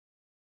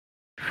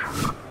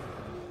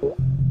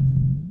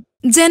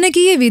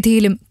ജനകീയ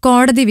വിധിയിലും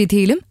കോടതി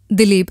വിധിയിലും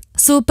ദിലീപ്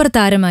സൂപ്പർ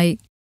താരമായി.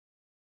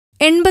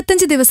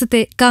 85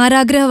 ദിവസത്തെ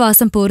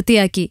കാരാഗ്രഹവാസം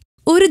പൂർത്തിയാക്കി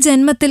ഒരു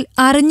ജന്മത്തിൽ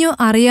അറിഞ്ഞോ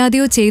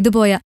അറിയാതെയോ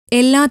ചെയ്തുപോയ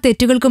എല്ലാ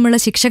തെറ്റുകൾക്കുമുള്ള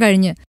ശിക്ഷ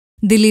കഴിഞ്ഞ്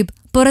ദിലീപ്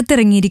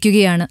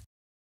പുറത്തിറങ്ങിയിരിക്കുകയാണ്.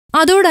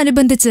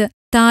 അതോടനുബന്ധിച്ച്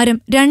താരം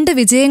 2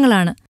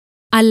 വിജയങ്ങളാണ്,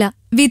 അല്ല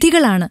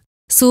വിധികളാണ്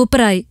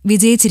സൂപ്പറായി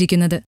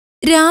വിജയിച്ചിരിക്കുന്നത്.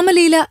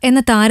 രാമലീല എന്ന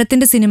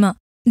താരത്തിന്റെ സിനിമ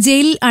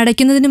ജയിലിൽ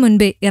അടയ്ക്കുന്നതിനു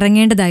മുൻപേ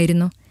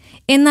ഇറങ്ങേണ്ടതായിരുന്നു.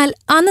 എന്നാൽ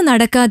അന്ന്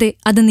നടക്കാതെ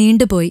അത്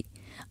നീണ്ടുപോയി.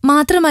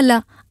 മാത്രമല്ല,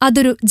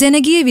 അതൊരു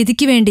ജനകീയ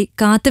വിധിക്കുവേണ്ടി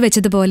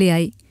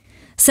കാത്തുവെച്ചതുപോലെയായി.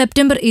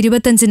 സെപ്റ്റംബർ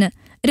 25-ന്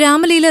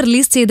രാമലീല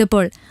റിലീസ്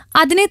ചെയ്തപ്പോൾ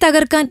അതിനെ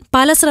തകർക്കാൻ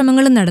പല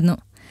ശ്രമങ്ങളും നടന്നു.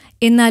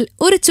 എന്നാൽ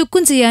ഒരു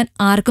ചുക്കും ചെയ്യാൻ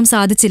ആർക്കും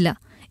സാധിച്ചില്ല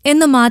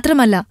എന്നു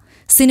മാത്രമല്ല,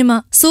 സിനിമ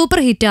സൂപ്പർ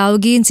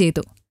ഹിറ്റാവുകയും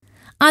ചെയ്തു.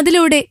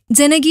 അതിലൂടെ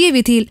ജനകീയ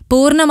വിധിയിൽ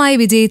പൂർണ്ണമായി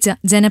വിജയിച്ച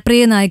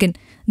ജനപ്രിയ നായകൻ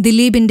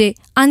ദിലീപിന്റെ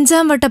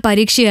 5ാം വട്ട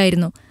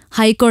പരീക്ഷയായിരുന്നു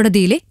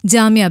ഹൈക്കോടതിയിലെ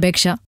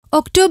ജാമ്യാപേക്ഷ.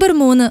 ഒക്ടോബർ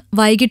 3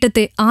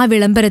 വൈകിട്ടത്തെ ആ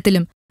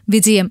വിളംബരത്തിലും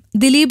വിജയം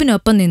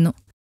ദിലീപിനൊപ്പം നിന്നു.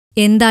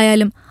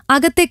 എന്തായാലും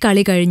അകത്തെ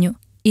കളി കഴിഞ്ഞു.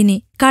 ഇനി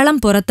കളം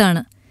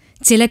പുറത്താണ്.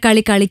 ചില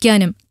കളി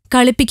കളിക്കാനും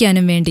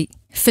കളിപ്പിക്കാനും വേണ്ടി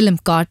ഫിലിം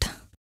കോട്ട്.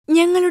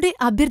 ഞങ്ങളുടെ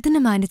അഭ്യർത്ഥന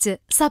മാനിച്ച്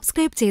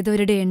സബ്സ്ക്രൈബ്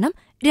ചെയ്തവരുടെ എണ്ണം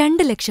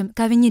 2 ലക്ഷം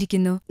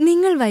കവിഞ്ഞിരിക്കുന്നു.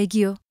 നിങ്ങൾ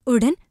വൈകിയോ?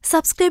 ഉടൻ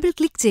സബ്സ്ക്രൈബിൽ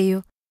ക്ലിക്ക് ചെയ്യൂ.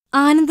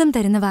 ആനന്ദം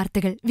തരുന്ന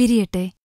വാർത്തകൾ വിരിയട്ടെ.